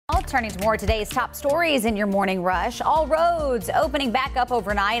Turning to more of today's top stories in your morning rush. All roads opening back up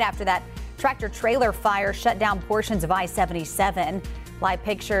overnight after that tractor trailer fire shut down portions of I-77. Live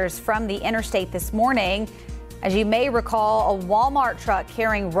pictures from the interstate this morning. As you may recall, a Walmart truck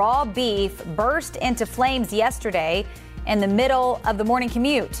carrying raw beef burst into flames yesterday in the middle of the morning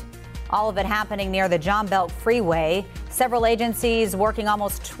commute. All of it happening near the John Belk Freeway. Several agencies working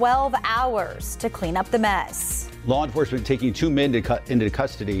almost 12 hours to clean up the mess. Law enforcement taking 2 men into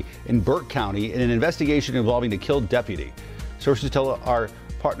custody in Burke County in an investigation involving a killed deputy. Sources tell our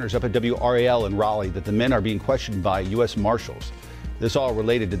partners up at WRAL in Raleigh that the men are being questioned by U.S. Marshals. This all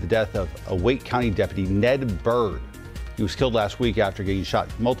related to the death of a Wake County deputy, Ned Bird. He was killed last week after getting shot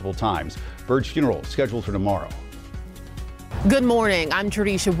multiple times. Bird's funeral scheduled for tomorrow. Good morning. I'm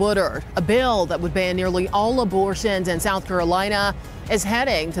Trisha Woodard. A bill that would ban nearly all abortions in South Carolina is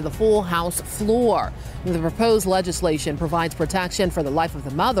heading to the full House floor. The proposed legislation provides protection for the life of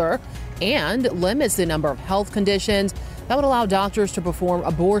the mother and limits the number of health conditions that would allow doctors to perform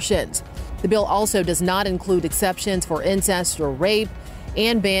abortions. The bill also does not include exceptions for incest or rape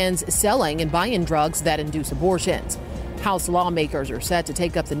and bans selling and buying drugs that induce abortions. House lawmakers are set to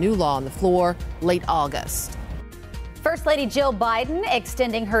take up the new law on the floor late August. First Lady Jill Biden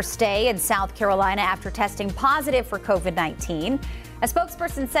extending her stay in South Carolina after testing positive for COVID-19. A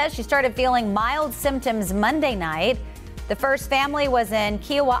spokesperson says she started feeling mild symptoms Monday night. The first family was in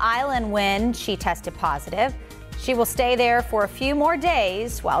Kiowa Island when she tested positive. She will stay there for a few more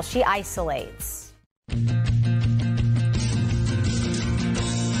days while she isolates.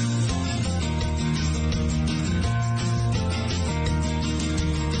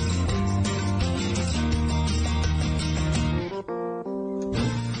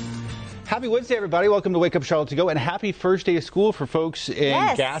 Happy Wednesday, everybody. Welcome to Wake Up Charlotte to Go, and happy first day of school for folks in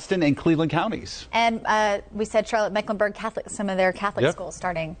Gaston and Cleveland counties. And we said Charlotte-Mecklenburg Catholic, some of their Catholic schools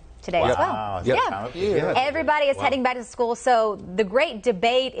starting today as well. Yeah. Everybody is heading back to school. So the great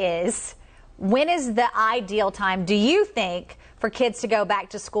debate is, when is the ideal time, do you think, for kids to go back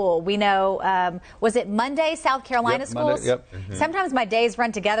to school? We know, was it Monday, South Carolina schools? Monday, Sometimes my days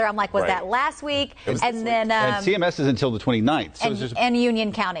run together. I'm like, was that last week? And then and CMS is until the 29th. So and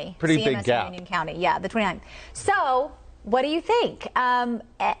Union County. Pretty CMS big gap. And Union County, yeah, the 29th. So what do you think?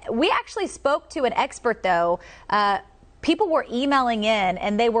 We actually spoke to an expert, though. People were emailing in,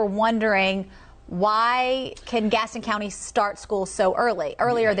 and they were wondering, why can Gaston County start school so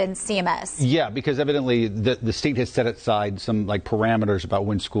earlier than CMS? Yeah, because evidently the state has set aside some parameters about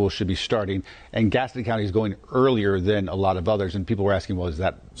when school should be starting, and Gaston County is going earlier than a lot of others, and people were asking, well, is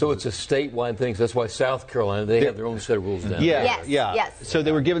that... So it's a statewide thing, so that's why South Carolina, they have their own set of rules down there. Yes. So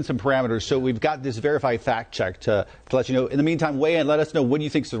they were given some parameters, so we've got this verified fact check to let you know. In the meantime, weigh in, let us know when you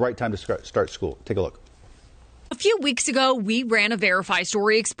think is the right time to start school. Take a look. A few weeks ago, we ran a Verify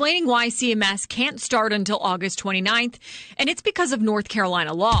story explaining why CMS can't start until August 29th, and it's because of North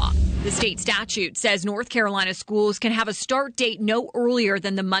Carolina law. The state statute says North Carolina schools can have a start date no earlier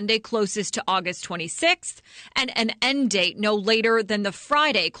than the Monday closest to August 26th and an end date no later than the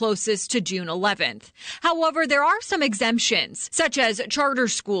Friday closest to June 11th. However, there are some exemptions, such as charter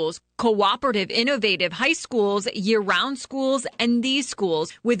schools, cooperative innovative high schools, year-round schools, and these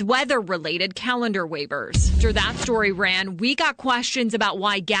schools with weather-related calendar waivers. After that story ran, we got questions about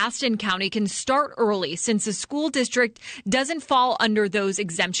why Gaston County can start early since the school district doesn't fall under those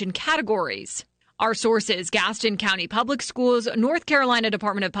exemption categories. Our sources, Gaston County Public Schools, North Carolina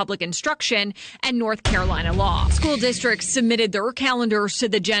Department of Public Instruction, and North Carolina law. School districts submitted their calendars to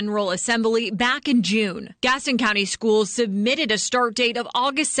the General Assembly back in June. Gaston County schools submitted a start date of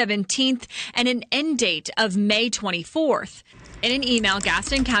August 17th and an end date of May 24th. In an email,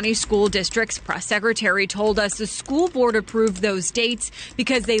 Gaston County School District's press secretary told us the school board approved those dates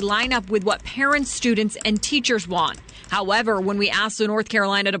because they line up with what parents, students, and teachers want. However, when we asked the North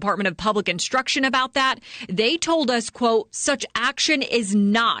Carolina Department of Public Instruction about that, they told us, quote, such action is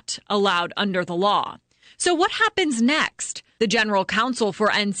not allowed under the law. So what happens next? The general counsel for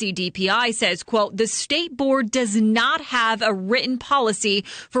NCDPI says, quote, the state board does not have a written policy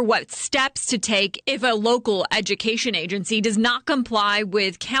for what steps to take if a local education agency does not comply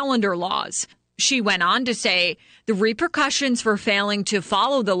with calendar laws. She went on to say the repercussions for failing to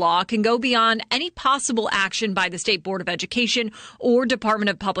follow the law can go beyond any possible action by the State Board of Education or Department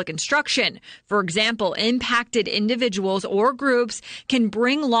of Public Instruction. For example, impacted individuals or groups can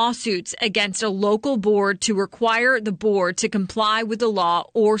bring lawsuits against a local board to require the board to comply with the law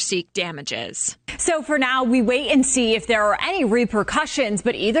or seek damages. So for now, we wait and see if there are any repercussions.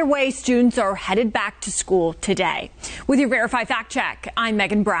 But either way, students are headed back to school today. With your Verify Fact Check, I'm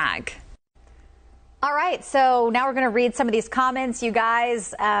Megan Bragg. All right, so now we're going to read some of these comments you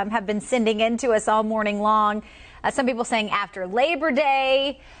guys have been sending in to us all morning long. Some people saying after Labor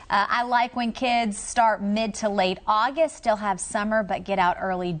Day. I like when kids start mid to late August, still have summer, but get out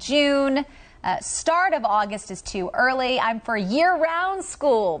early June. Start of August is too early. I'm for year-round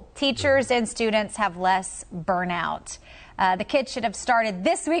school. Teachers and students have less burnout. The kids should have started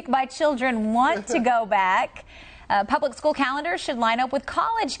this week. My children want to go back. Public school calendars should line up with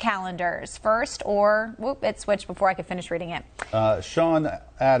college calendars first, or it switched before I could finish reading it. Sean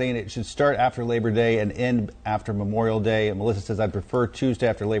adding it should start after Labor Day and end after Memorial Day. And Melissa says I'd prefer Tuesday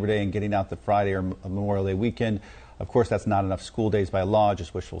after Labor Day and getting out the Friday or Memorial Day weekend. Of course, that's not enough school days by law,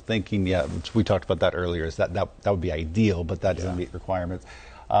 just wishful thinking. Yeah, we talked about that earlier. Is that would be ideal, but that doesn't meet requirements.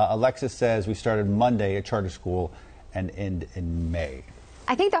 Alexis says we started Monday at charter school and end in May.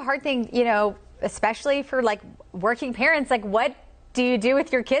 I think the hard thing, especially for like working parents, like what do you do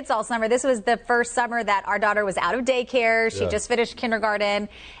with your kids all summer? This was the first summer that our daughter was out of daycare. She just finished kindergarten.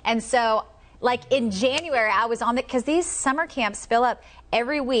 And so like in January, I was on it because these summer camps fill up.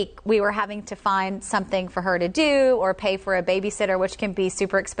 Every week we were having to find something for her to do or pay for a babysitter, which can be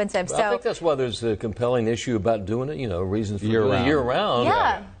super expensive. Well, I think that's why there's a compelling issue about doing it, reasons for doing it year-round.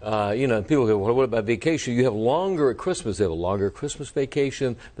 Yeah. People go, well, what about vacation? You have longer at Christmas. They have a longer Christmas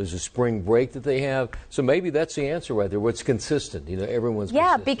vacation. There's a spring break that they have. So maybe that's the answer right there, where it's consistent. Everyone's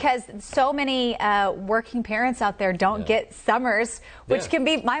consistent. Because so many working parents out there don't get summers, which can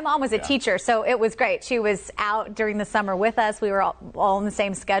be, my mom was a teacher, so it was great. She was out during the summer with us. We were all on the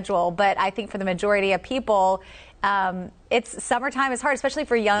same schedule, but I think for the majority of people, it's summertime is hard, especially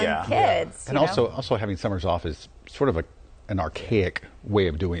for young kids. And also having summers off is sort of an archaic way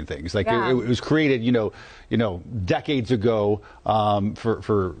of doing things. Like it was created, decades ago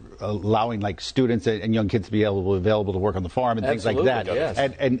for allowing like students and young kids to be available to work on the farm and things like that. Yes.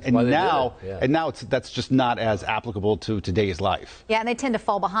 And now that's just not as applicable to today's life. Yeah, and they tend to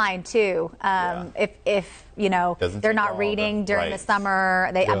fall behind too. If they're not reading during the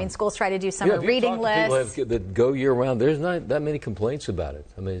summer. Schools try to do summer reading lists. People that go year round, there's not that many complaints about it.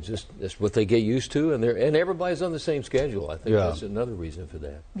 I mean, it's what they get used to, and everybody's on the same schedule. I think that's another reason for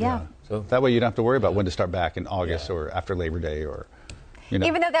that. Yeah. So that way you don't have to worry about when to start back in August or after Labor Day or.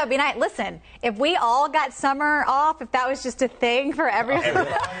 Even though that would be nice. Listen, if we all got summer off, if that was just a thing for everyone,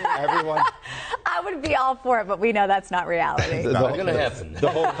 I would be all for it, but we know that's not reality. It's not going to happen. The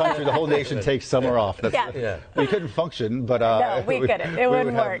whole country, the whole nation takes summer off. We couldn't function, but no, we couldn't. It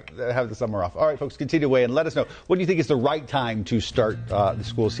wouldn't work. Have the summer off. All right, folks, continue to weigh in. Let us know. What do you think is the right time to start the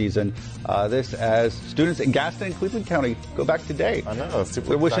school season? This as students in Gaston and Cleveland County go back today. I know. It's super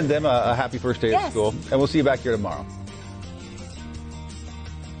We're wishing them a happy first day of school, and we'll see you back here tomorrow.